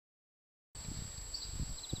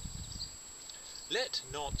Let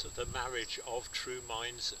not the marriage of true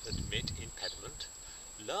minds admit impediment.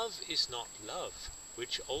 Love is not love,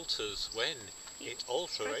 which alters when it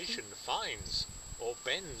alteration finds, or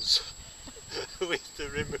bends with the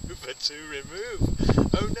remover to remove.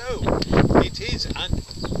 Oh no, it is an...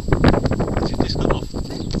 Is it this gone off?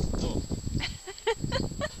 Oh.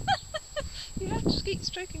 You have to keep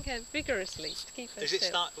stroking her vigorously to keep her Is it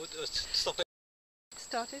still. stop it?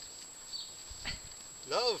 Started?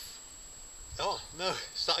 Love. Oh no,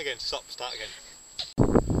 start again, start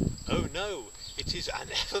again. Oh no, it is an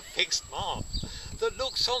ever-fixed mark that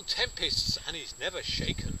looks on tempests and is never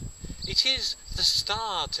shaken. It is the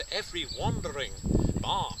star to every wandering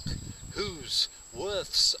mark, whose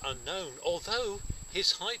worths unknown, although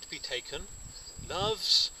his height be taken.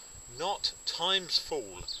 Love's not time's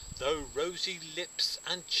fall, though rosy lips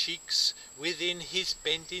and cheeks within his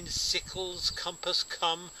bending sickle's compass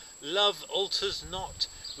come. Love alters not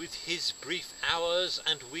with his brief hours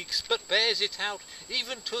and weeks, but bears it out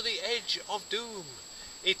even to the edge of doom.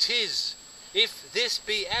 It is, if this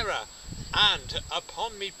be error, and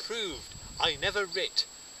upon me proved, I never writ,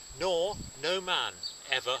 nor no man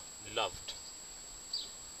ever loved.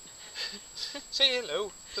 Say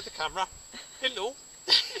hello to the camera. Hello.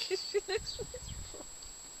 She looks